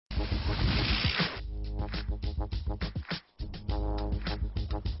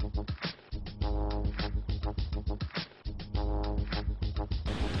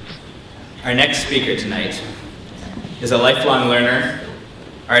Our next speaker tonight is a lifelong learner,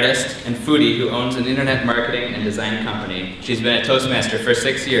 artist, and foodie who owns an internet marketing and design company. She's been a Toastmaster for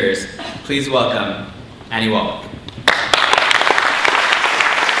 6 years. Please welcome Annie Wolock.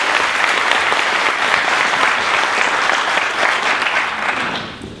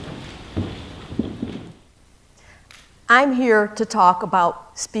 I'm here to talk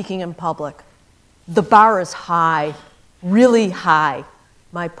about speaking in public. The bar is high, really high.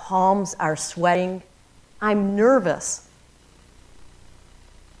 My palms are sweating. I'm nervous.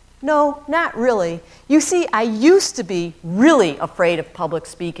 No, not really. You see, I used to be really afraid of public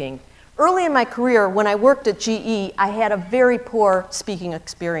speaking. Early in my career, when I worked at GE, I had a very poor speaking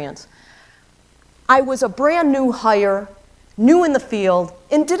experience. I was a brand new hire, new in the field,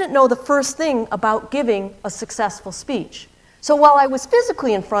 and didn't know the first thing about giving a successful speech. So while I was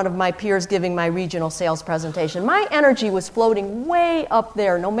physically in front of my peers giving my regional sales presentation, my energy was floating way up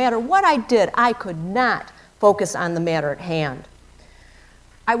there. No matter what I did, I could not focus on the matter at hand.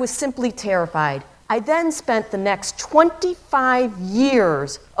 I was simply terrified. I then spent the next 25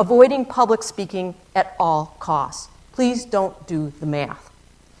 years avoiding public speaking at all costs. Please don't do the math.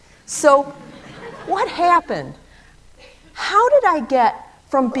 So what happened? How did I get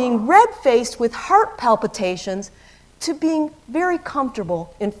from being red-faced with heart palpitations to being very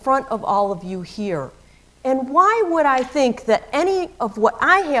comfortable in front of all of you here? And why would I think that any of what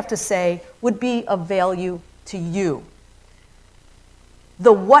I have to say would be of value to you?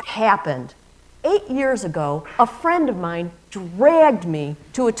 The what happened. 8 years ago, a friend of mine dragged me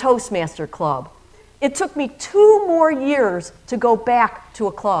to a Toastmaster club. It took me 2 more years to go back to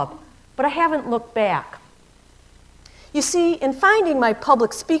a club, but I haven't looked back. You see, in finding my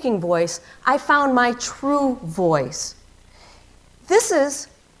public speaking voice, I found my true voice. This is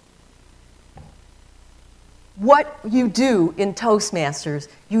what you do in Toastmasters.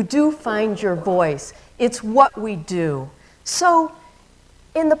 You do find your voice. It's what we do. So,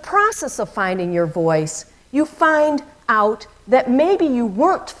 in the process of finding your voice, you find out that maybe you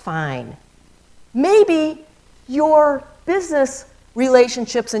weren't fine. Maybe your business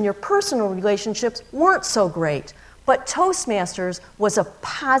relationships and your personal relationships weren't so great. But Toastmasters was a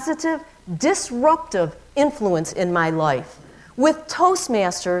positive, disruptive influence in my life. With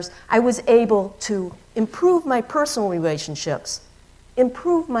Toastmasters, I was able to improve my personal relationships,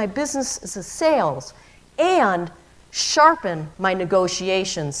 improve my business sales, and sharpen my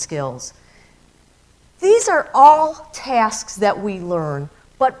negotiation skills. These are all tasks that we learn,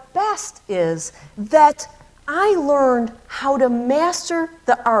 but best is that I learned how to master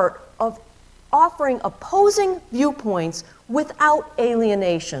the art of offering opposing viewpoints without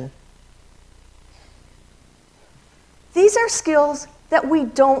alienation. These are skills that we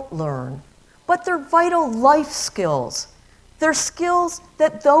don't learn, but they're vital life skills. They're skills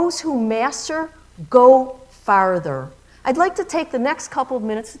that those who master go farther. I'd like to take the next couple of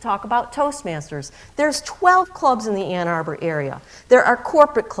minutes to talk about Toastmasters. There's 12 clubs in the Ann Arbor area. There are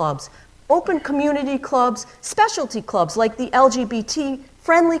corporate clubs, open community clubs, specialty clubs like the LGBT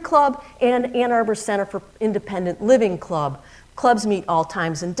Friendly Club and Ann Arbor Center for Independent Living Club. Clubs meet all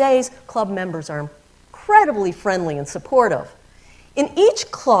times and days. Club members are incredibly friendly and supportive. In each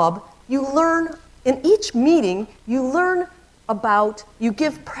club, you learn, in each meeting, you learn about, you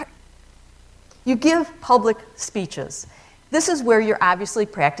give public speeches. This is where you're obviously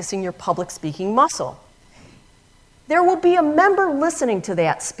practicing your public speaking muscle. There will be a member listening to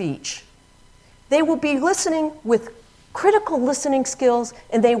that speech. They will be listening with critical listening skills,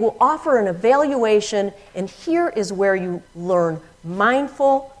 and they will offer an evaluation, and here is where you learn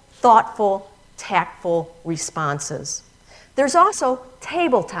mindful, thoughtful, tactful responses. There's also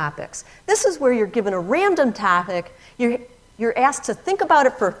table topics. This is where you're given a random topic, you're asked to think about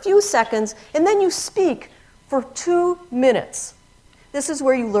it for a few seconds, and then you speak for 2 minutes. This is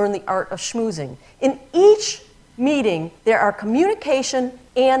where you learn the art of schmoozing. In each meeting, there are communication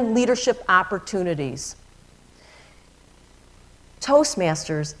and leadership opportunities.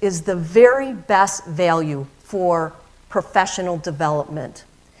 Toastmasters is the very best value for professional development.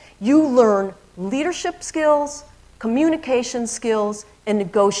 You learn leadership skills, communication skills, and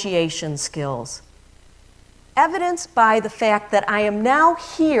negotiation skills. Evidenced by the fact that I am now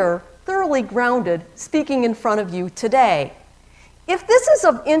here, thoroughly grounded, speaking in front of you today. If this is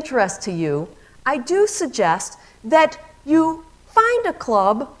of interest to you, I do suggest that you find a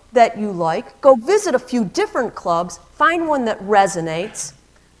club that you like, go visit a few different clubs, find one that resonates,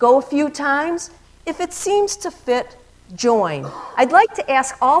 go a few times. If it seems to fit, join. I'd like to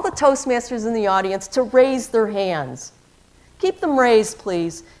ask all the Toastmasters in the audience to raise their hands. Keep them raised,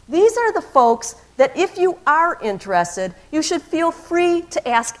 please. These are the folks that if you are interested, you should feel free to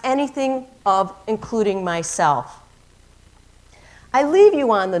ask anything of, including myself. I leave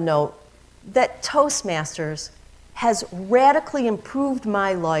you on the note that Toastmasters has radically improved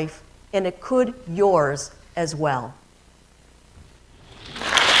my life, and it could yours as well.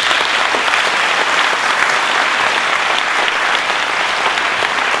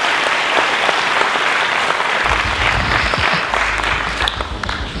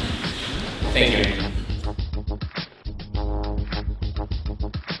 Thank you.